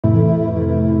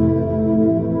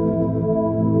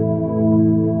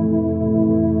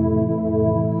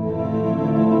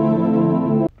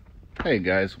Hey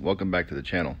guys, welcome back to the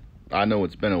channel. I know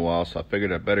it's been a while, so I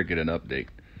figured I better get an update.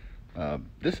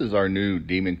 This is our new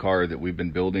demon Carve that we've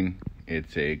been building.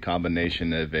 It's a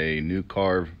combination of a new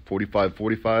Carve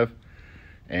 4545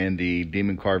 and the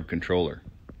demon Carve controller.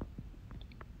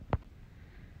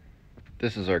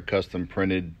 This is our custom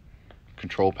printed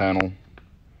control panel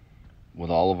with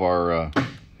all of our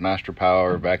master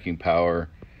power, vacuum power,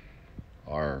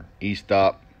 our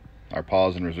e-stop, our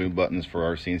pause and resume buttons for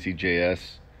our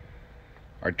CNCJS,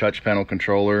 our touch panel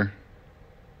controller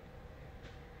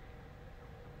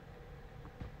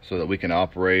so that we can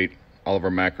operate all of our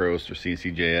macros through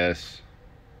CNCJS.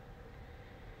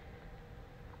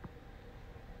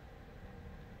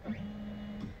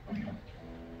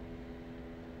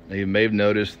 Now you may have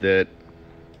noticed that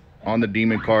on the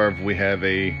demon Carve we have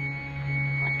a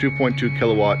 2.2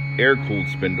 kilowatt air-cooled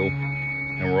spindle,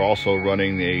 and we're also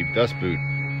running a dust boot.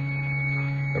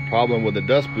 The problem with the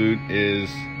dust boot is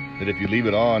that if you leave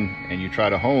it on and you try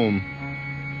to home,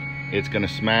 it's going to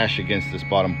smash against this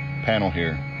bottom panel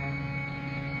here.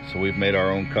 So we've made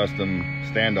our own custom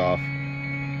standoff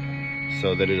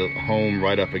so that it'll home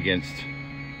right up against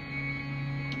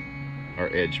our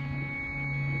edge.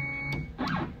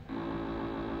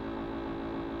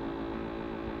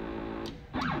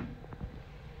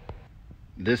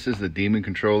 This is the demon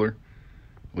controller.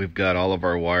 We've got all of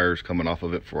our wires coming off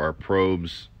of it for our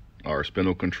probes, our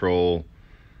spindle control,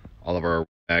 all of our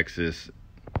axis.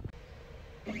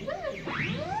 You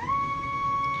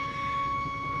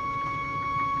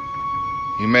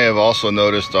may have also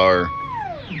noticed our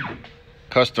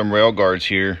custom rail guards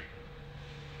here.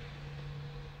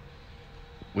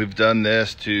 We've done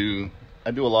this I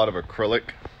do a lot of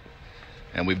acrylic,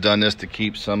 and we've done this to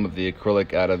keep some of the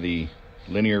acrylic out of the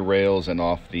linear rails and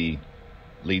off the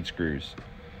lead screws.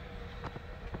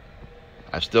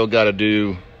 I've still got to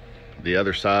do the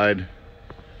other side,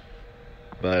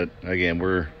 but again,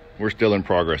 we're still in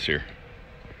progress here.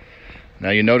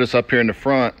 Now you notice up here in the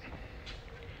front,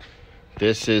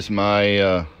 this is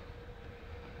my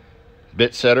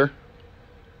bit setter.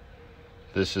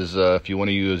 This is if you want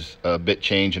to use a bit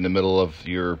change in the middle of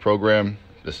your program,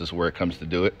 this is where it comes to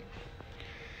do it.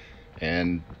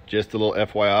 And just a little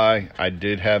FYI, I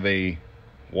did have a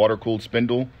water-cooled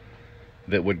spindle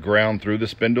that would ground through the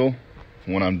spindle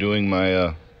when I'm doing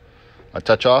my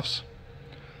touch-offs,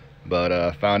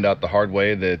 but found out the hard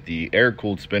way that the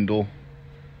air-cooled spindle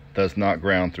does not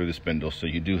ground through the spindle, so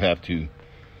you do have to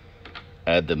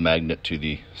add the magnet to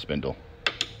the spindle.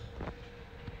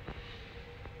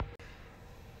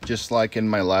 Just like in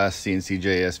my last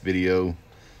CNCJS video,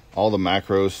 all the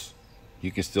macros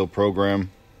you can still program.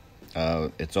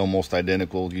 It's almost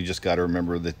identical. You just got to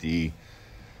remember that the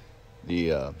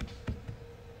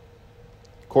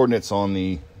coordinates on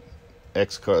the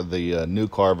new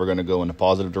Carve are going to go in the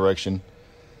positive direction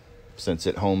since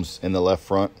it homes in the left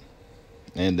front,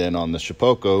 and then on the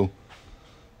Shipoko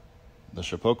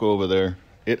over there,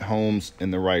 it homes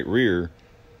in the right rear,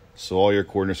 so all your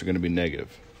coordinates are going to be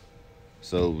negative.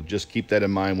 So just keep that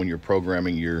in mind when you're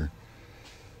programming your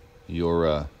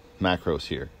macros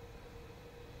here.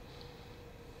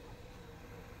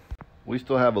 We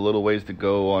still have a little ways to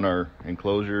go on our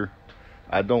enclosure.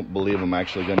 I don't believe I'm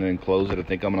actually going to enclose it. I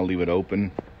think I'm going to leave it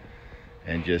open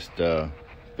and just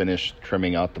finish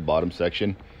trimming out the bottom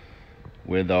section.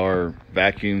 With our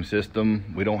vacuum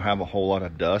system, we don't have a whole lot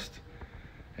of dust,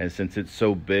 and since it's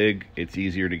so big, it's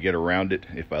easier to get around it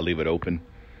if I leave it open.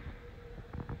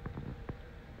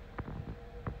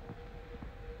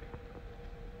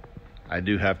 I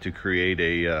do have to create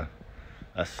a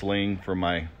sling for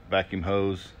my vacuum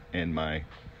hose and my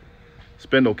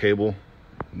spindle cable,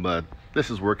 but this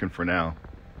is working for now.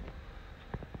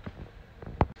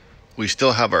 We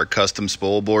still have our custom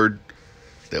spool board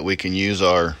that we can use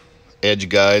our edge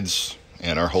guides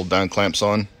and our hold down clamps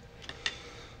on.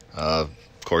 Of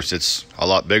course, it's a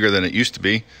lot bigger than it used to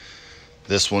be.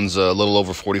 This one's a little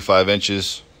over 45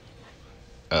 inches.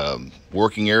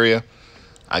 Working area,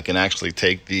 I can actually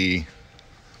take the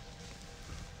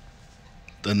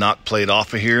knot plate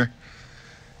off of here,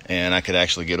 and I could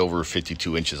actually get over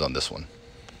 52 inches on this one.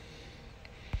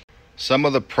 Some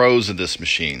of the pros of this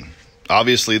machine,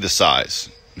 obviously the size.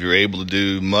 You're able to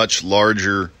do much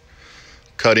larger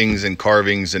cuttings and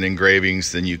carvings and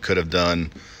engravings than you could have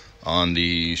done on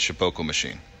the Shipoko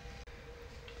machine.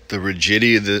 The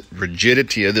rigidity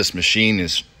of this machine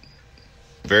is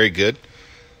very good.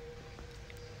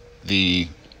 The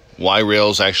Y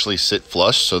rails actually sit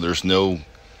flush, so there's no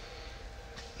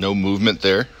movement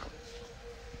there.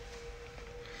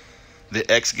 The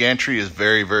X gantry is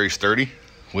very, very sturdy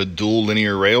with dual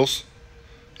linear rails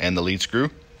and the lead screw.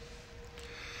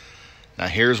 Now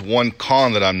here's one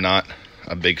con that I'm not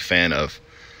a big fan of.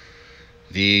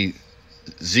 The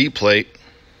Z plate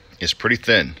is pretty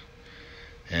thin,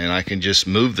 and I can just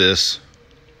move this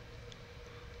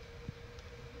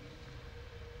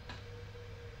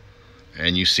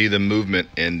and you see the movement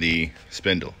in the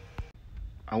spindle.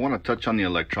 I want to touch on the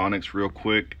electronics real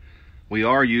quick. We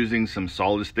are using some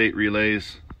solid state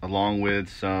relays along with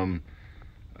some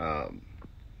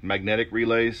magnetic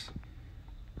relays,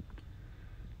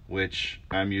 which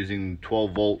I'm using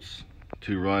 12 volts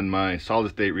to run my solid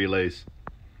state relays.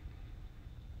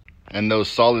 And those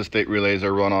solid state relays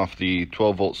are run off the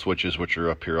 12 volt switches, which are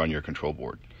up here on your control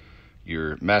board.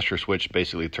 Your master switch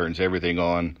basically turns everything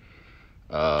on.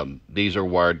 These are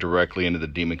wired directly into the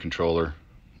Demon controller.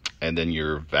 And then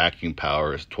your vacuum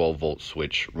power is 12 volt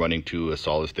switch running to a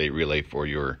solid state relay for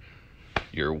your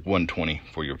 120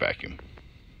 for your vacuum.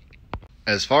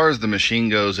 As far as the machine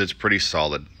goes, it's pretty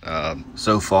solid.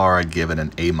 So far, I'd give it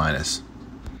an A-.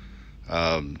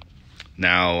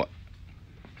 Now,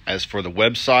 as for the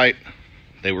website,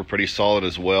 they were pretty solid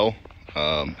as well.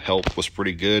 Help was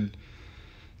pretty good.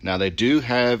 Now, they do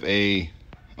have a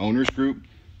owners group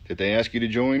that they ask you to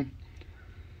join.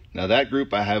 Now, that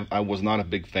group I was not a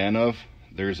big fan of.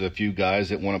 There's a few guys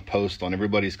that want to post on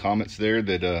everybody's comments there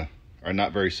that are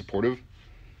not very supportive.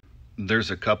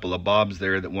 There's a couple of Bobs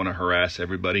there that want to harass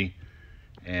everybody.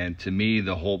 And to me,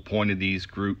 the whole point of these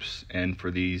groups and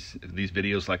for these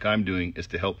videos like I'm doing is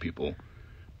to help people.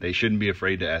 They shouldn't be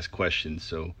afraid to ask questions.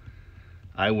 So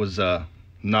I was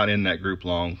not in that group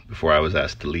long before I was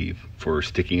asked to leave for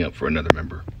sticking up for another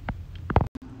member.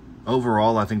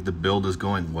 Overall, I think the build is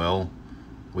going well.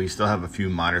 We still have a few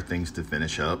minor things to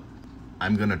finish up.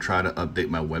 I'm going to try to update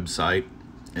my website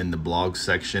in the blog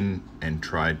section and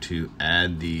try to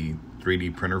add the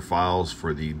 3D printer files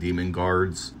for the Demon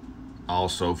guards,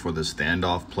 also for the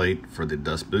standoff plate for the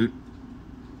dust boot.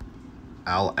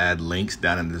 I'll add links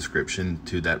down in the description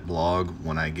to that blog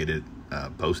when I get it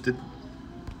posted.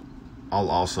 I'll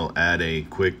also add a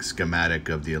quick schematic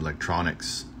of the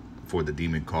electronics for the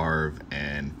Demon Carve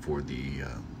and for the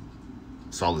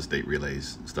solid state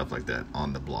relays, stuff like that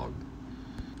on the blog.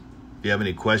 If you have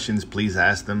any questions, please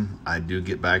ask them. I do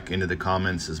get back into the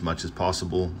comments as much as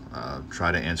possible.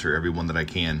 Try to answer everyone that I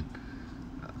can.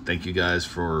 Thank you guys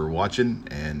for watching,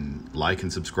 and like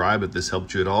and subscribe if this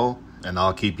helped you at all. And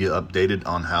I'll keep you updated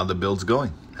on how the build's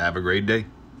going. Have a great day.